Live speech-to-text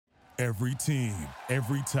Every team,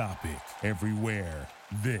 every topic, everywhere.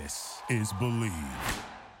 This is Believe.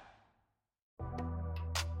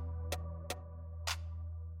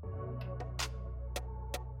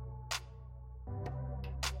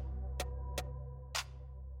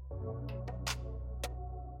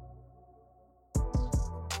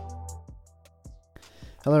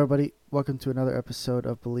 Hello everybody, welcome to another episode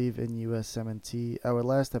of Believe in USMNT, our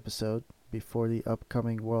last episode before the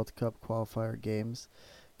upcoming World Cup qualifier games,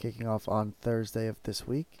 kicking off on Thursday of this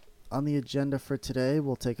week. On the agenda for today,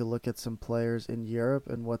 we'll take a look at some players in Europe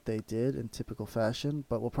and what they did in typical fashion,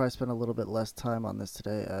 but we'll probably spend a little bit less time on this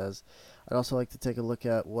today, as I'd also like to take a look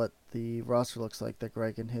at what the roster looks like that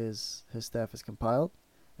Greg and his staff has compiled.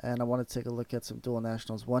 And I want to take a look at some dual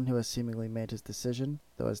nationals, one who has seemingly made his decision,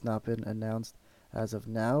 though has not been announced as of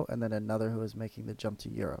now, and then another who is making the jump to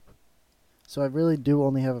Europe. So I really do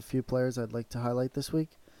only have a few players I'd like to highlight this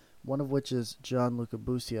week, one of which is Gianluca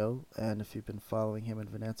Busio, and if you've been following him in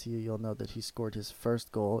Venezia, you'll know that he scored his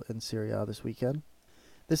first goal in Serie A this weekend.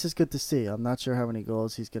 This is good to see. I'm not sure how many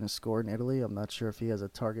goals he's going to score in Italy. I'm not sure if he has a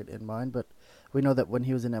target in mind, but we know that when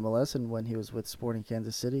he was in MLS and when he was with Sporting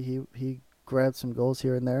Kansas City, he grabbed some goals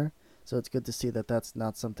here and there, so it's good to see that that's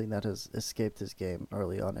not something that has escaped his game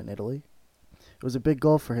early on in Italy. It was a big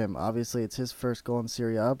goal for him. Obviously, it's his first goal in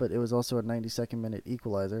Serie A, but it was also a 92nd minute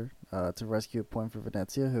equalizer to rescue a point for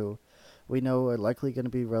Venezia, who we know are likely going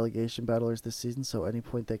to be relegation battlers this season, so any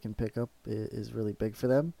point they can pick up is really big for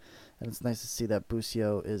them. And it's nice to see that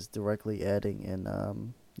Busio is directly adding in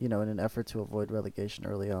an effort to avoid relegation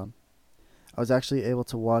early on. I was actually able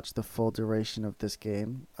to watch the full duration of this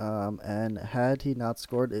game, and had he not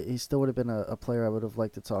scored, he still would have been a player I would have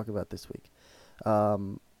liked to talk about this week.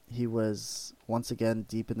 He was once again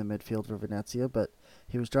deep in the midfield for Venezia, but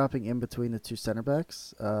he was dropping in between the two center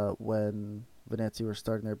backs when Venezia were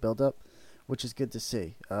starting their build-up, which is good to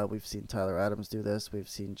see. We've seen Tyler Adams do this. We've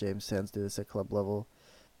seen James Sands do this at club level.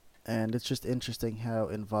 And it's just interesting how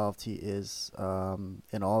involved he is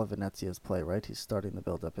in all of Venezia's play, right? He's starting the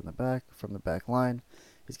build-up in the back, from the back line.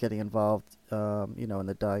 He's getting involved, in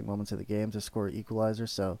the dying moments of the game to score equalizer.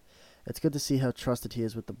 So it's good to see how trusted he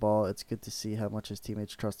is with the ball. It's good to see how much his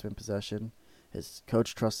teammates trust him in possession. His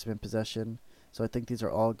coach trusts him in possession. So I think these are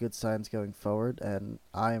all good signs going forward, and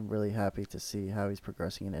I am really happy to see how he's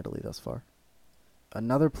progressing in Italy thus far.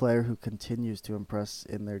 Another player who continues to impress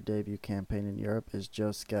in their debut campaign in Europe is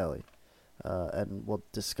Joe Scally. And we'll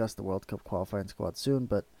discuss the World Cup qualifying squad soon,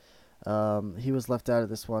 but he was left out of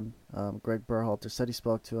this one. Greg Berhalter said he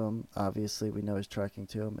spoke to him. Obviously, we know he's tracking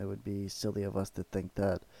to him. It would be silly of us to think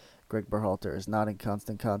that Greg Berhalter is not in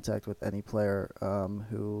constant contact with any player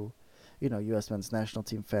who, U.S. men's national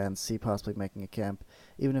team fans see possibly making a camp.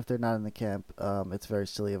 Even if they're not in the camp, it's very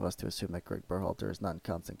silly of us to assume that Greg Berhalter is not in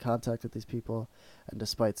constant contact with these people. And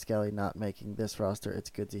despite Scally not making this roster, it's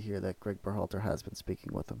good to hear that Greg Berhalter has been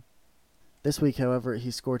speaking with him. This week, however, he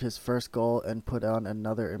scored his first goal and put on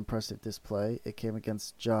another impressive display. It came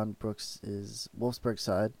against John Brooks' Wolfsburg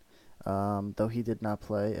side, though he did not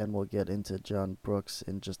play, and we'll get into John Brooks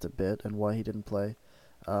in just a bit and why he didn't play.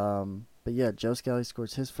 But yeah, Joe Scally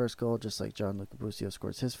scores his first goal, just like Gianluca Busio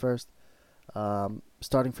scores his first.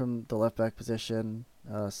 Starting from the left-back position,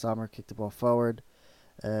 Sommer kicked the ball forward,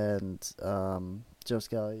 and Joe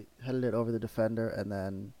Scally headed it over the defender, and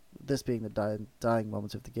then this being the dying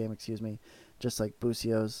moments of the game, just like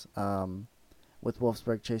Busio's, with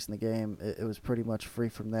Wolfsburg chasing the game, it was pretty much free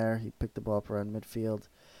from there. He picked the ball up around midfield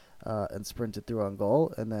and sprinted through on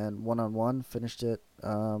goal, and then one-on-one finished it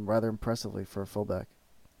rather impressively for a fullback.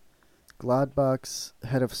 Gladbach's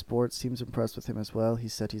head of sports seems impressed with him as well. He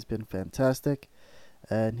said he's been fantastic,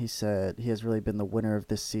 and he said he has really been the winner of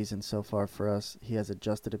this season so far for us. He has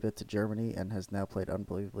adjusted a bit to Germany and has now played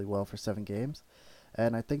unbelievably well for 7 games.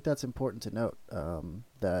 And I think that's important to note,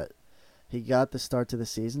 that he got the start to the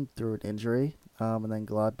season through an injury, and then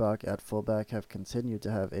Gladbach at fullback have continued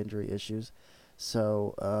to have injury issues.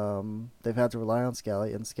 So they've had to rely on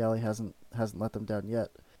Scally, and Scally hasn't let them down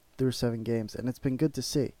yet through 7 games, and it's been good to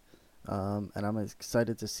see. And I'm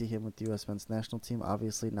excited to see him with the U.S. men's national team.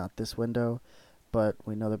 Obviously not this window, but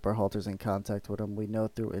we know that Berhalter's in contact with him. We know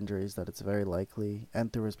through injuries that it's very likely,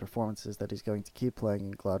 and through his performances, that he's going to keep playing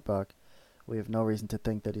in Gladbach. We have no reason to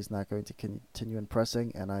think that he's not going to continue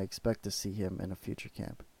impressing, and I expect to see him in a future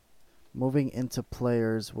camp. Moving into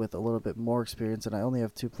players with a little bit more experience, and I only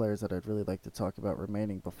have 2 players that I'd really like to talk about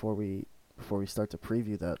remaining before we start to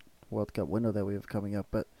preview that World Cup window that we have coming up.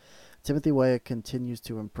 But Timothy Weah continues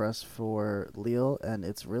to impress for Lille, and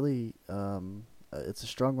it's really it's a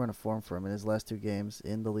strong run of form for him. In his last 2 games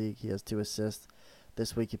in the league, he has 2 assists.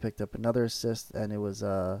 This week he picked up another assist, and it was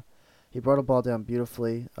He brought a ball down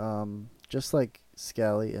beautifully. Just like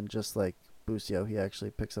Scally and just like Busio, he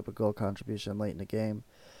actually picks up a goal contribution late in the game.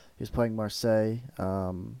 He was playing Marseille.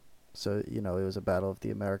 So, it was a battle of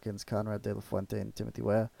the Americans, Conrad de la Fuente and Timothy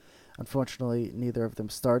Weah. Unfortunately, neither of them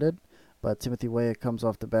started, but Timothy Weah comes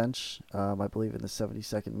off the bench, I believe in the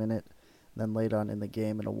 72nd minute. Then late on in the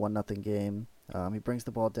game, in a 1-0 game, he brings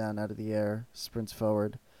the ball down out of the air, sprints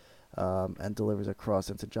forward, and delivers a cross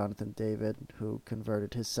into Jonathan David, who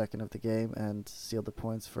converted his second of the game and sealed the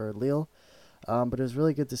points for Lille. But it was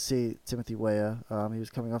really good to see Timothy Weah. He was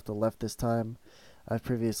coming off the left this time. I've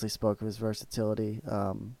previously spoke of his versatility.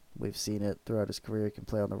 We've seen it throughout his career. He can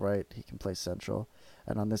play on the right. He can play central.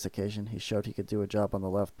 And on this occasion, he showed he could do a job on the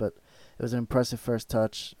left. But it was an impressive first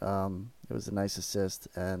touch. It was a nice assist.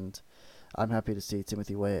 And I'm happy to see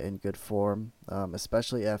Timothy Weah in good form,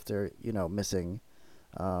 especially after, missing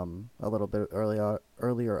a little bit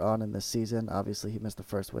earlier on in this season. Obviously, he missed the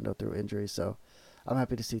first window through injury. So I'm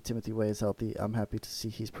happy to see Timothy Weah is healthy. I'm happy to see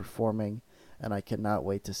he's performing. And I cannot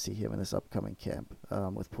wait to see him in this upcoming camp.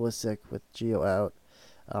 With Pulisic, with Gio out,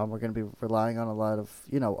 we're going to be relying on a lot of,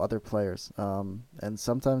 other players. And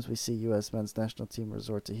sometimes we see U.S. men's national team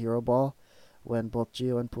resort to hero ball when both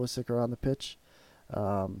Gio and Pulisic are on the pitch,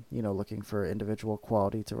 looking for individual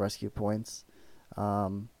quality to rescue points.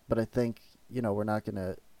 But I think,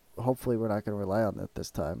 hopefully we're not going to rely on that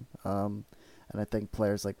this time. And I think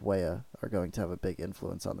players like Weah are going to have a big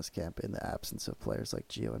influence on this camp in the absence of players like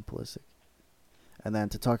Gio and Pulisic. And then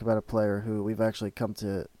to talk about a player who we've actually come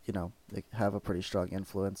to, have a pretty strong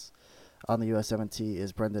influence on the USMNT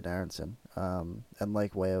is Brenden Aaronson. And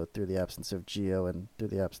like Weah, through the absence of Gio and through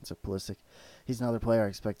the absence of Pulisic, he's another player I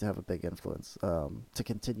expect to have a big influence, to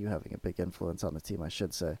continue having a big influence on the team, I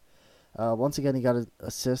should say. Once again, he got an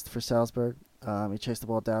assist for Salzburg. He chased the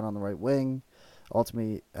ball down on the right wing.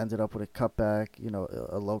 Ultimately ended up with a cutback,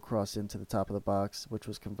 a low cross into the top of the box, which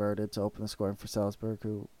was converted to open the scoring for Salzburg,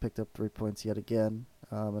 who picked up 3 points yet again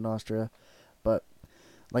in Austria. But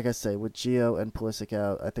like I say, with Gio and Pulisic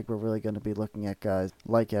out, I think we're really going to be looking at guys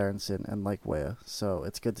like Aaronson and like Weah. So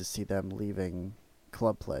it's good to see them leaving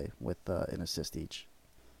club play with an assist each.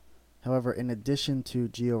 However, in addition to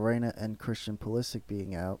Gio Reyna and Christian Pulisic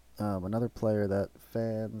being out, another player that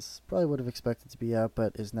fans probably would have expected to be out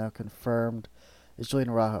but is now confirmed is Julian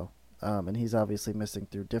Araujo. And he's obviously missing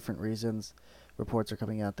through different reasons. Reports are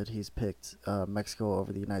coming out that he's picked Mexico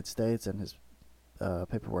over the United States, and his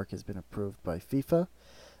paperwork has been approved by FIFA.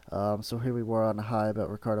 So here we were on a high about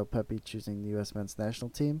Ricardo Pepi choosing the U.S. men's national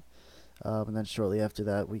team. And then shortly after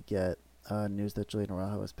that, we get news that Julian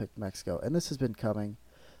Araujo has picked Mexico. And this has been coming.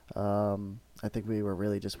 I think we were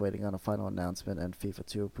really just waiting on a final announcement and FIFA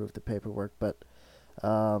to approve the paperwork. But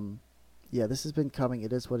yeah, this has been coming.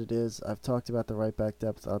 It is what it is. I've talked about the right back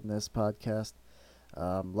depth on this podcast.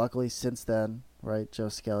 Luckily, since then, right, Joe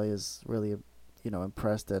Scally is really,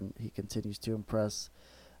 impressed, and he continues to impress.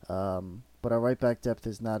 But our right back depth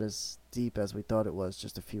is not as deep as we thought it was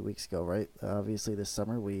just a few weeks ago, right? Obviously, this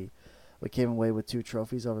summer we came away with 2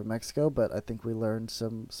 trophies over Mexico, but I think we learned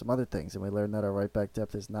some other things, and we learned that our right back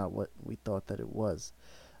depth is not what we thought that it was.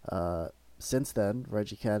 Since then,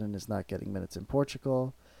 Reggie Cannon is not getting minutes in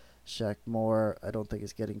Portugal. Shaq Moore, I don't think,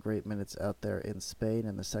 is getting great minutes out there in Spain,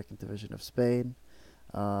 in the second division of Spain.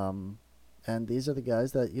 And these are the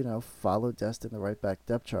guys that, follow Dest in the right back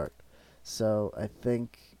depth chart. So I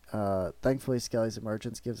think, thankfully, Scally's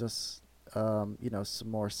emergence gives us, some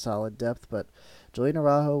more solid depth. But Julian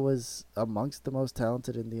Araujo was amongst the most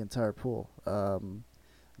talented in the entire pool.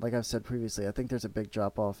 Like I've said previously, I think there's a big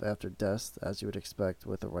drop-off after Dest, as you would expect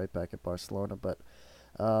with a right back at Barcelona. But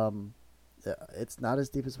it's not as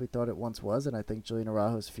deep as we thought it once was, and I think Julian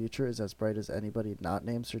Araujo's future is as bright as anybody not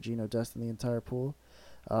named Sergino Dest in the entire pool.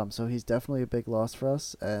 So he's definitely a big loss for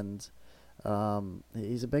us, and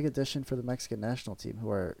he's a big addition for the Mexican national team, who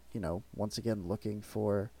are, once again looking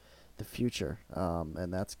for the future,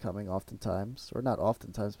 and that's coming oftentimes, or not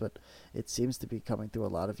oftentimes, but it seems to be coming through a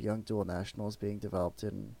lot of young dual nationals being developed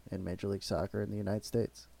in Major League Soccer in the United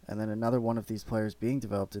States. And then another one of these players being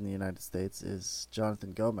developed in the United States is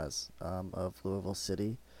Jonathan Gomez of Louisville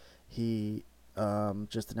City. He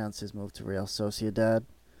just announced his move to Real Sociedad.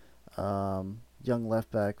 Young left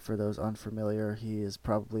back, for those unfamiliar, he is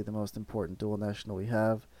probably the most important dual national we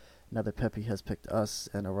have. Now that Pepi has picked us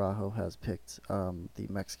and Araujo has picked the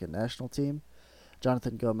Mexican national team,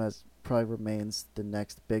 Jonathan Gomez probably remains the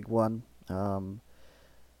next big one.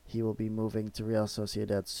 He will be moving to Real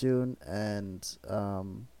Sociedad soon, and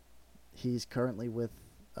he's currently with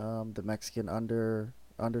the Mexican under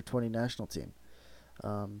 20 national team.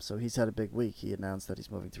 So he's had a big week. He announced that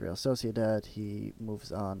he's moving to Real Sociedad. He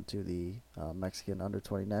moves on to the Mexican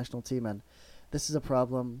under-20 national team, and this is a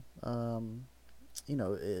problem.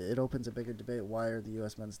 It opens a bigger debate. Why are the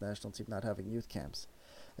U.S. men's national team not having youth camps,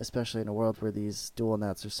 especially in a world where these dual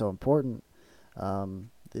nats are so important?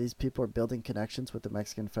 These people are building connections with the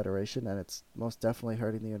Mexican Federation, and it's most definitely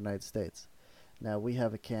hurting the United States. Now, we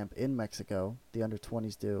have a camp in Mexico. The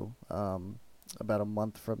under-20s do about a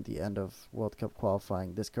month from the end of World Cup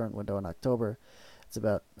qualifying, this current window in October. It's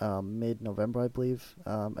about mid-November, I believe,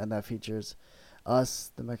 and that features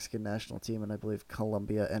us, the Mexican national team, and I believe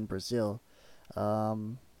Colombia and Brazil.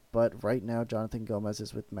 But right now, Jonathan Gomez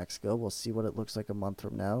is with Mexico. We'll see what it looks like a month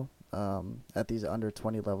from now. At these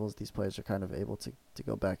under-20 levels, these players are kind of able to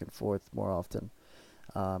go back and forth more often.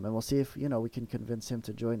 And we'll see if, we can convince him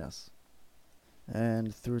to join us.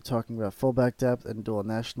 And through talking about fullback depth and dual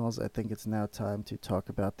nationals, I think it's now time to talk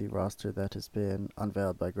about the roster that has been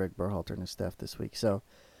unveiled by Greg Berhalter and his staff this week. So,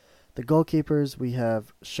 the goalkeepers, we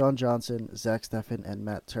have Sean Johnson, Zach Steffen, and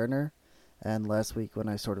Matt Turner. And last week when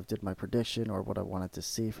I sort of did my prediction or what I wanted to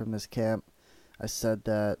see from this camp, I said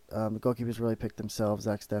that the goalkeepers really picked themselves,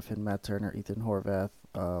 Zach Steffen, Matt Turner, Ethan Horvath,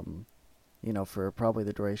 for probably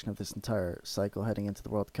the duration of this entire cycle heading into the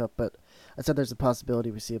World Cup. But I said there's a possibility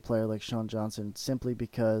we see a player like Sean Johnson simply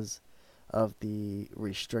because of the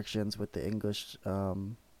restrictions with the English,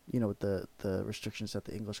 with the restrictions that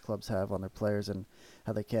the English clubs have on their players and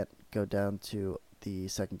how they can't go down to the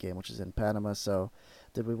second game, which is in Panama. So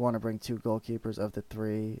did we want to bring two goalkeepers of the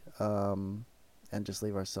three and just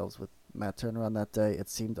leave ourselves with Matt Turner on that day? It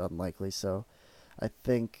seemed unlikely. So I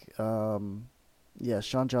think,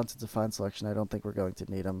 Sean Johnson's a fine selection. I don't think we're going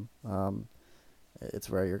to need him.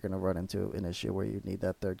 It's rare you're going to run into an issue where you need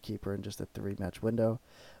that third keeper in just a 3-match window.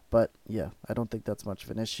 But, yeah, I don't think that's much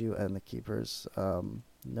of an issue, and the keepers,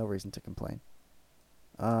 no reason to complain.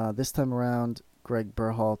 This time around, Greg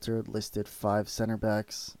Berhalter listed 5 center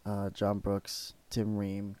backs, John Brooks, Tim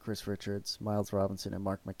Ream, Chris Richards, Miles Robinson, and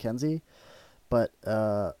Mark McKenzie. But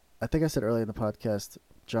I think I said earlier in the podcast,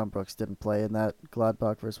 John Brooks didn't play in that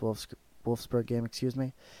Gladbach versus Wolfsburg game,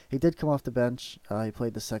 He did come off the bench. He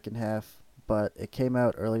played the second half, but it came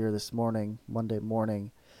out earlier this morning, Monday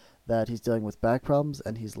morning, that he's dealing with back problems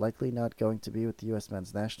and he's likely not going to be with the U.S.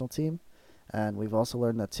 men's national team. And we've also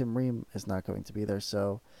learned that Tim Ream is not going to be there.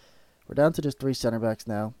 So we're down to just 3 center backs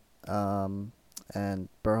now. And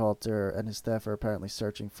Berhalter and his staff are apparently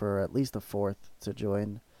searching for at least a 4th to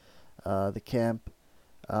join the camp.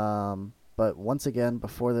 But once again,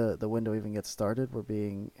 before the window even gets started, we're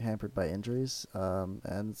being hampered by injuries.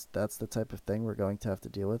 And that's the type of thing we're going to have to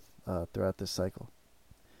deal with throughout this cycle.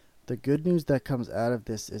 The good news that comes out of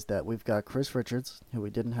this is that we've got Chris Richards, who we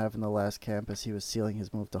didn't have in the last camp as he was sealing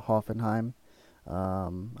his move to Hoffenheim.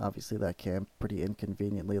 Obviously, that camp pretty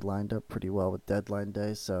inconveniently lined up pretty well with deadline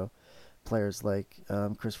day, so players like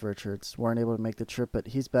Chris Richards weren't able to make the trip, but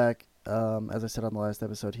he's back. As I said on the last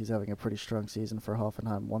episode, he's having a pretty strong season for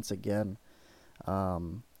Hoffenheim once again.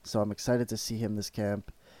 So I'm excited to see him this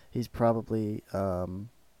camp. He's probably,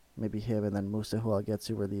 maybe him and then Musa, who I'll get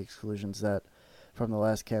to, were the exclusions that from the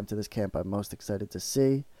last camp to this camp I'm most excited to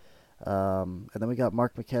see. And then we got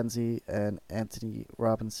Mark McKenzie and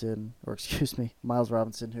Miles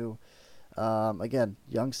Robinson, who, again,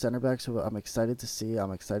 young center backs who I'm excited to see.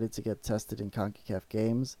 I'm excited to get tested in CONCACAF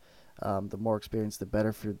games. The more experience, the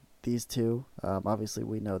better for these two. Obviously,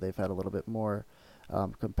 we know they've had a little bit more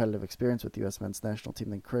competitive experience with the U.S. men's national team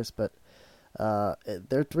than Chris, but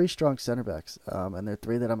they're 3 strong center backs, and they're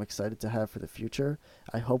 3 that I'm excited to have for the future.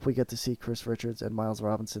 I hope we get to see Chris Richards and Miles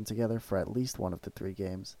Robinson together for at least one of the 3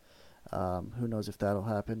 games. Who knows if that'll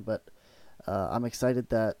happen, but I'm excited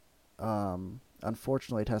that,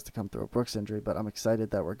 unfortunately, it has to come through a Brooks injury, but I'm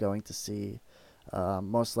excited that we're going to see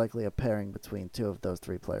most likely a pairing between 2 of those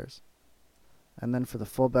 3 players. And then for the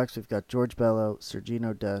fullbacks, we've got George Bello,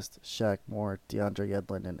 Sergino Dest, Shaq Moore, DeAndre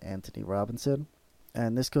Yedlin, and Anthony Robinson.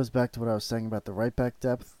 And this goes back to what I was saying about the right back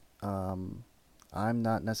depth. I'm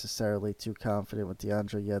not necessarily too confident with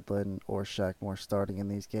DeAndre Yedlin or Shaq Moore starting in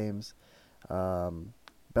these games.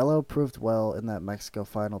 Bello proved well in that Mexico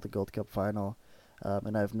final, the Gold Cup final,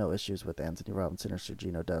 and I have no issues with Anthony Robinson or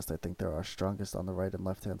Sergino Dest. I think they're our strongest on the right and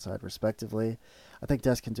left-hand side, respectively. I think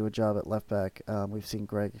Dest can do a job at left back. We've seen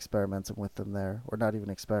Greg experimenting with them there, or not even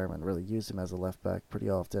experiment, really use him as a left back pretty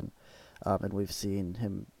often, and we've seen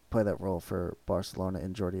him play that role for Barcelona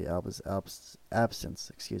in Jordi Alba's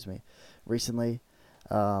absence, recently.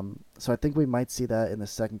 So I think we might see that in the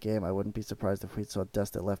second game. I wouldn't be surprised if we saw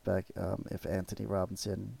Dest at left back if Anthony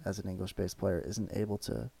Robinson, as an English-based player, isn't able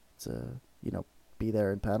to be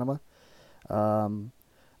there in Panama.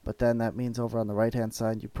 But then that means over on the right-hand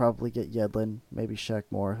side, you probably get Yedlin, maybe Shaq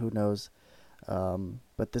Moore, who knows.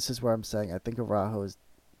 But this is where I'm saying I think Araujo is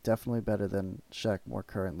definitely better than Shaq Moore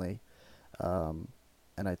currently. And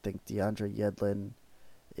I think DeAndre Yedlin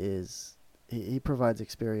he provides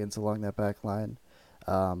experience along that back line.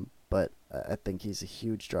 But I think he's a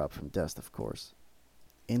huge drop from Dest, of course.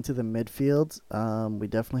 Into the midfield, we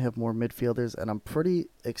definitely have more midfielders, and I'm pretty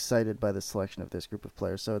excited by the selection of this group of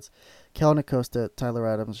players. So it's Kellen Acosta, Tyler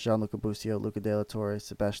Adams, Gianluca Busio, Luca De La Torre,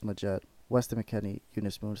 Sebastian Lletget, Weston McKennie,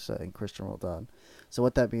 Yunus Musa, and Christian Roldan. So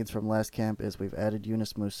what that means from last camp is we've added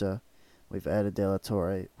Yunus Musa, we've added De La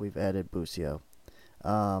Torre, we've added Busio,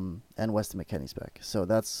 and Weston McKennie's back. So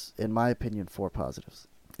that's, in my opinion, 4 positives.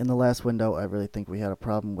 In the last window, I really think we had a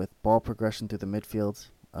problem with ball progression through the midfield.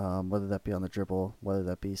 Whether that be on the dribble, whether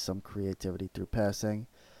that be some creativity through passing.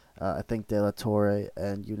 I think De La Torre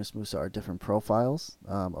and Yunus Musa are different profiles.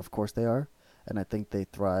 Of course they are, and I think they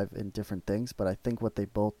thrive in different things, but I think what they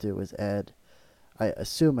both do is add, I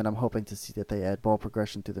assume, and I'm hoping to see that they add ball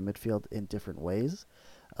progression through the midfield in different ways.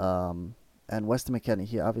 And Weston McKennie,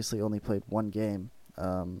 he obviously only played 1 game.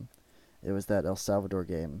 It was that El Salvador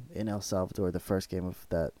game in El Salvador, the first game of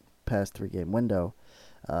that past 3-game window,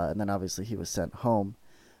 and then obviously he was sent home.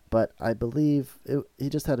 But I believe he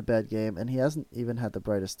just had a bad game, and he hasn't even had the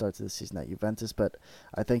brightest start to the season at Juventus, but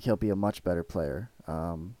I think he'll be a much better player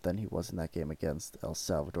than he was in that game against El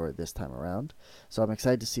Salvador this time around. So I'm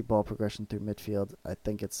excited to see ball progression through midfield. I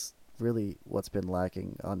think it's really what's been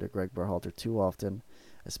lacking under Greg Berhalter too often,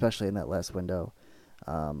 especially in that last window.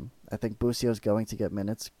 I think Busio's going to get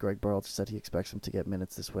minutes. Greg Berhalter said he expects him to get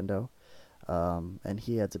minutes this window. And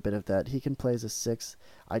he adds a bit of that. He can play as a 6.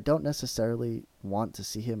 I don't necessarily want to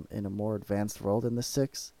see him in a more advanced role than the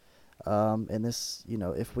 6. In this,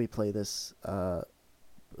 if we play this, the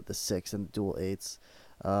 6 and dual 8s,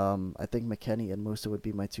 I think McKennie and Musa would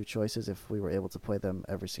be my 2 choices if we were able to play them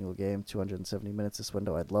every single game, 270 minutes this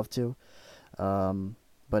window. I'd love to,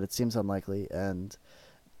 but it seems unlikely. And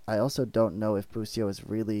I also don't know if Busio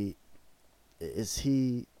is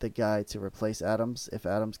he the guy to replace Adams if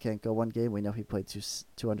Adams can't go 1 game? We know he played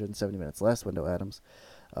 270 minutes last window, Adams.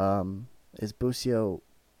 Is Busio,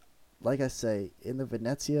 like I say, in the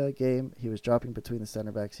Venezia game, he was dropping between the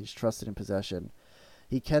center backs. He's trusted in possession.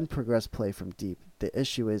 He can progress play from deep. The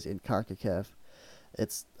issue is in CONCACAF,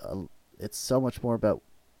 it's so much more about,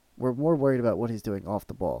 we're more worried about what he's doing off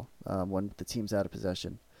the ball when the team's out of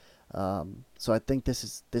possession. So I think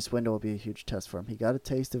this window will be a huge test for him. He got a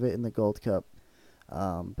taste of it in the Gold Cup,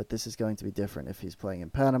 but this is going to be different if he's playing in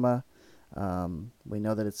Panama. We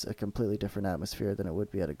know that it's a completely different atmosphere than it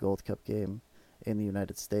would be at a Gold Cup game in the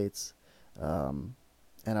United States. And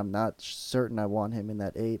I'm not certain I want him in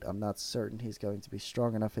that 8. I'm not certain he's going to be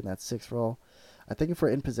strong enough in that 6 role. I think if we're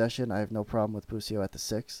in possession, I have no problem with Busio at the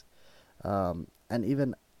 6. And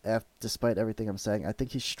even despite everything I'm saying, I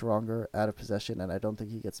think he's stronger out of possession, and I don't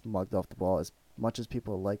think he gets mugged off the ball as much as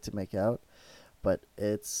people like to make out. But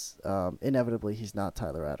it's inevitably he's not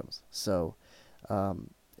Tyler Adams. So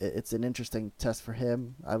it's an interesting test for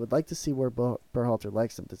him. I would like to see where Berhalter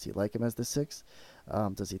likes him. Does he like him as the 6?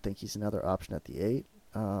 Does he think he's another option at the 8?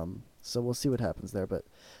 So we'll see what happens there. But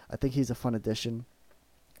I think he's a fun addition.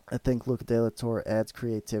 I think Luca De La Torre adds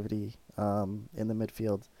creativity in the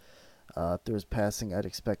midfield. Through his passing, I'd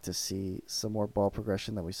expect to see some more ball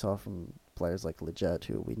progression that we saw from players like Lletget,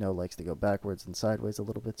 who we know likes to go backwards and sideways a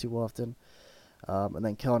little bit too often. And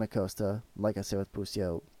then Kellen Acosta, like I said with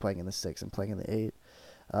Busio, playing in the 6 and playing in the 8.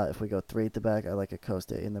 If we go 3 at the back, I like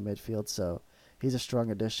Acosta in the midfield, so he's a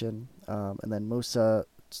strong addition. And then Musa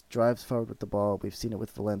drives forward with the ball. We've seen it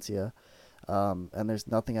with Valencia. And there's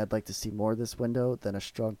nothing I'd like to see more this window than a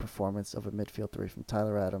strong performance of a midfield 3 from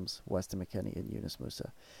Tyler Adams, Weston McKennie, and Yunus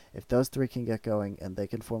Musa. If those 3 can get going and they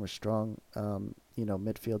can form a strong,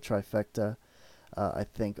 midfield trifecta, I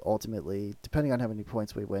think ultimately, depending on how many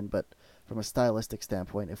points we win, but from a stylistic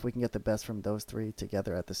standpoint, if we can get the best from those 3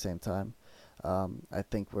 together at the same time, I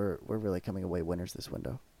think we're really coming away winners this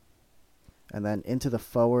window. And then into the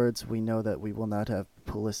forwards, we know that we will not have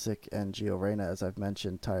Pulisic and Gio Reyna, as I've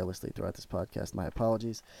mentioned tirelessly throughout this podcast. My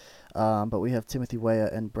apologies. But we have Timothy Weah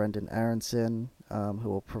and Brendan Aronson, who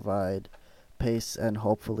will provide pace and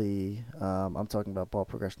hopefully, I'm talking about ball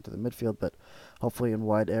progression to the midfield, but hopefully in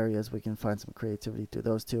wide areas we can find some creativity through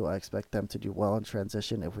those 2. I expect them to do well in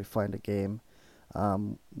transition if we find a game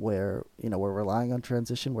where, we're relying on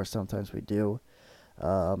transition, where sometimes we do.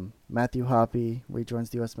 Matthew Hoppe rejoins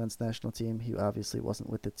the U.S. men's national team. He obviously wasn't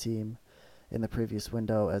with the team in the previous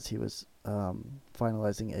window as he was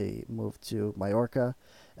finalizing a move to Mallorca.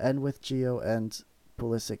 And with Gio and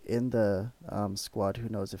Pulisic in the squad, who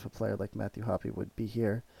knows if a player like Matthew Hoppe would be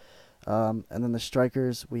here. And then the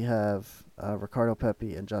strikers, we have Ricardo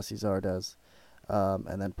Pepi and Jossie Zardes.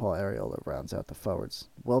 And then Paul Arriola rounds out the forwards.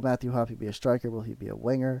 Will Matthew Hoppe be a striker? Will he be a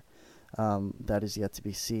winger? That is yet to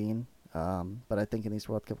be seen. But I think in these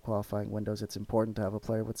World Cup qualifying windows, it's important to have a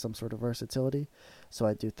player with some sort of versatility. So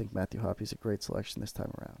I do think Matthew Hoppe is a great selection this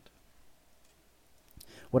time around.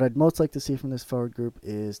 What I'd most like to see from this forward group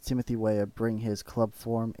is Timothy Weah bring his club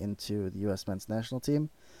form into the U.S. men's national team.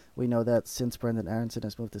 We know that since Brendan Aronson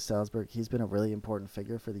has moved to Salzburg, he's been a really important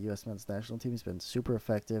figure for the U.S. men's national team. He's been super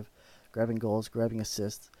effective, grabbing goals, grabbing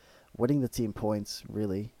assists, winning the team points,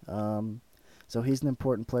 really. So he's an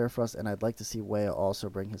important player for us, and I'd like to see Weah also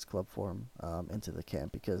bring his club form into the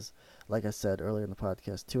camp because, like I said earlier in the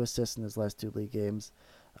podcast, 2 assists in his last 2 league games.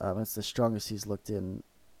 It's the strongest he's looked in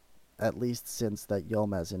at least since that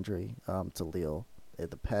Yilmaz injury to Lille in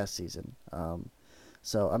the past season.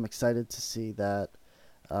 So I'm excited to see that.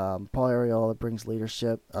 Paul Arriola brings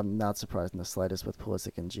leadership. I'm not surprised in the slightest with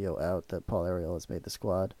Pulisic and Gio out that Paul Arriola has made the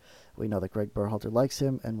squad. We know that Greg Berhalter likes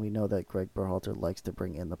him, and we know that Greg Berhalter likes to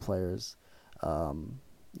bring in the players,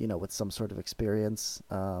 with some sort of experience.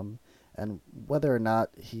 And whether or not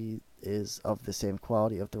he is of the same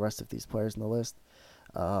quality of the rest of these players in the list,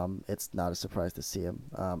 it's not a surprise to see him.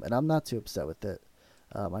 And I'm not too upset with it.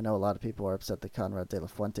 I know a lot of people are upset that Conrad De La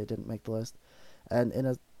Fuente didn't make the list. And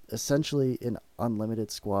in essentially an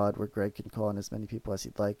unlimited squad where Greg can call in as many people as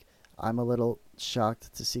he'd like, I'm a little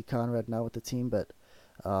shocked to see Conrad now with the team, but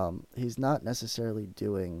he's not necessarily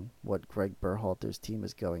doing what Greg Berhalter's team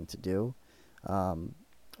is going to do.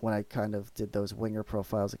 When I kind of did those winger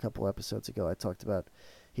profiles a couple episodes ago, I talked about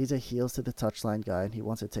he's a heels to the touchline guy, and he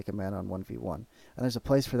wants to take a man on 1v1. And there's a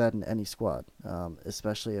place for that in any squad,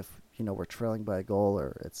 especially if we're trailing by a goal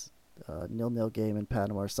or it's a 0-0 game in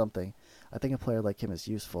Panama or something. I think a player like him is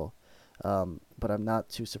useful, but I'm not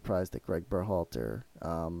too surprised that Greg Berhalter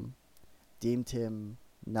deemed him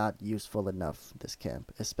not useful enough this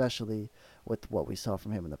camp, especially with what we saw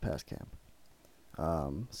from him in the past camp.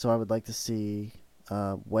 So I would like to see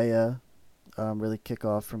Weah really kick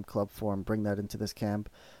off from club form, bring that into this camp.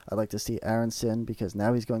 I'd like to see Aronson, because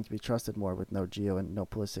now he's going to be trusted more with no Gio and no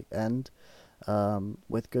Pulisic, and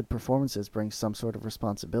with good performances brings some sort of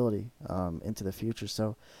responsibility into the future.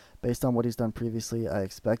 So based on what he's done previously, I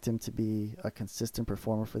expect him to be a consistent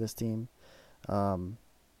performer for this team.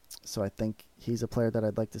 So I think he's a player that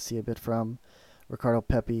I'd like to see a bit from. Ricardo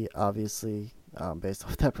Pepi, obviously, based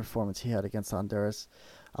off that performance he had against Honduras,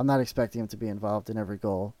 I'm not expecting him to be involved in every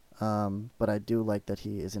goal, but I do like that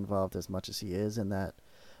he is involved as much as he is, and that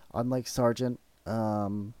unlike Sargent,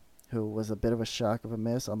 who was a bit of a shock of a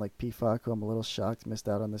miss, unlike Pefok, who I'm a little shocked missed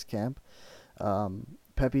out on this camp,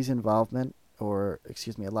 Pepi's involvement, a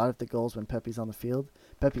lot of the goals when Pepi's on the field,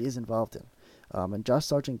 Pepi is involved in. And Josh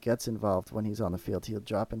Sargent gets involved when he's on the field. He'll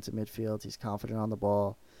drop into midfield. He's confident on the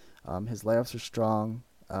ball. His layups are strong,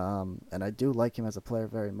 and I do like him as a player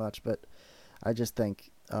very much, but I just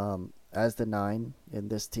think as the 9 in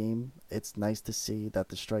this team, it's nice to see that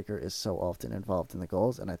the striker is so often involved in the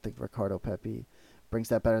goals, and I think Ricardo Pepi brings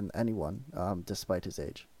that better than anyone, despite his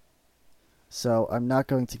age. So I'm not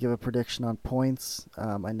going to give a prediction on points.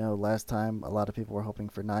 I know last time a lot of people were hoping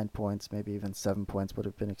for 9 points, maybe even 7 points would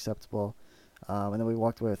have been acceptable. And then we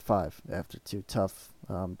walked away with 5 after 2 tough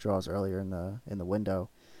draws earlier in the window.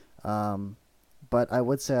 But I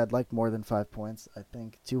would say I'd like more than 5 points. I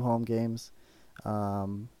think 2 home games,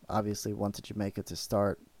 obviously one to Jamaica to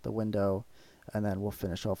start the window, and then we'll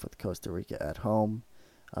finish off with Costa Rica at home,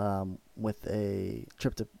 with a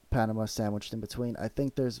trip to Panama sandwiched in between. I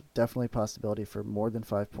think there's definitely possibility for more than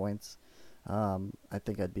 5 points. I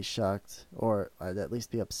think I'd be shocked, or I'd at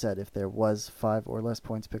least be upset if there was 5 or less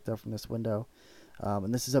points picked up from this window.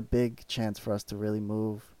 And this is a big chance for us to really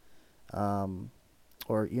move,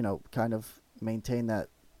 or kind of maintain that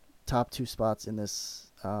top 2 spots in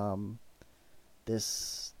this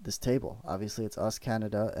this table. Obviously, it's us,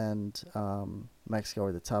 Canada, and Mexico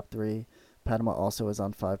are the top 3. Panama also is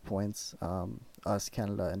on 5 points. Us,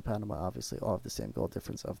 Canada, and Panama obviously all have the same goal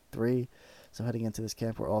difference of 3. So heading into this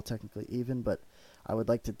camp, we're all technically even, but I would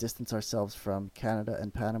like to distance ourselves from Canada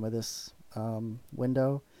and Panama this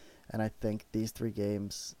window, and I think these 3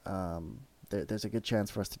 games, there's a good chance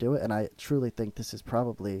for us to do it, and I truly think this is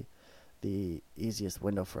probably the easiest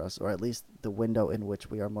window for us, or at least the window in which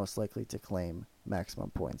we are most likely to claim maximum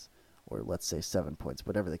points, or let's say 7 points,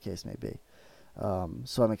 whatever the case may be.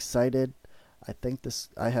 So I'm excited. I think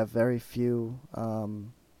I have very few,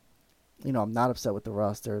 I'm not upset with the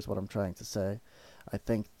roster is what I'm trying to say. I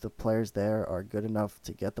think the players there are good enough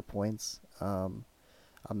to get the points.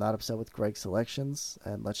 I'm not upset with Greg's selections,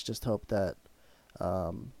 and let's just hope that,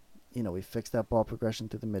 we fix that ball progression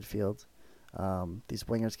through the midfield. These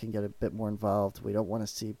wingers can get a bit more involved. We don't want to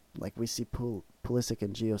see, like we see Pulisic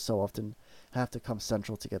and Gio so often have to come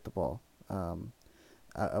central to get the ball.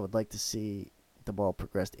 I would like to see the ball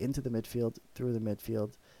progressed into the midfield, through the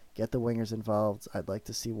midfield, get the wingers involved. I'd like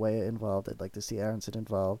to see Weah involved. I'd like to see Aronson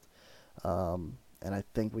involved. And I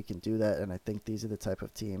think we can do that, and I think these are the type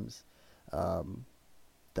of teams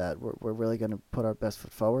that we're really going to put our best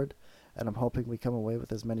foot forward, and I'm hoping we come away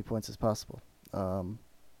with as many points as possible.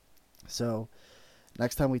 So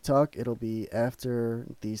next time we talk, it'll be after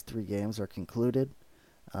these 3 games are concluded.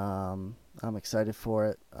 I'm excited for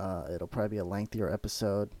it. It'll probably be a lengthier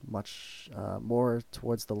episode, much more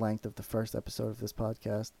towards the length of the first episode of this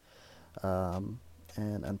podcast. And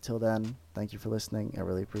until then, thank you for listening. I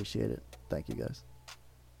really appreciate it. Thank you, guys.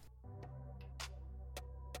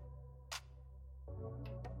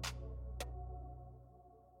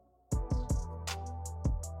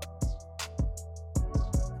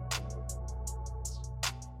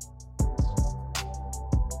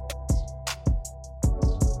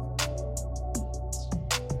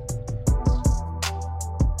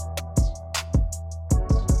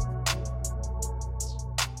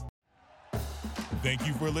 Thank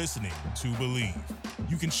you for listening to Believe.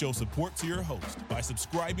 You can show support to your host by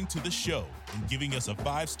subscribing to the show and giving us a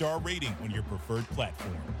 5-star rating on your preferred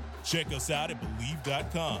platform. Check us out at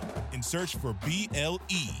Believe.com and search for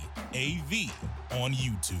BLEAV on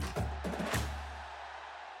YouTube.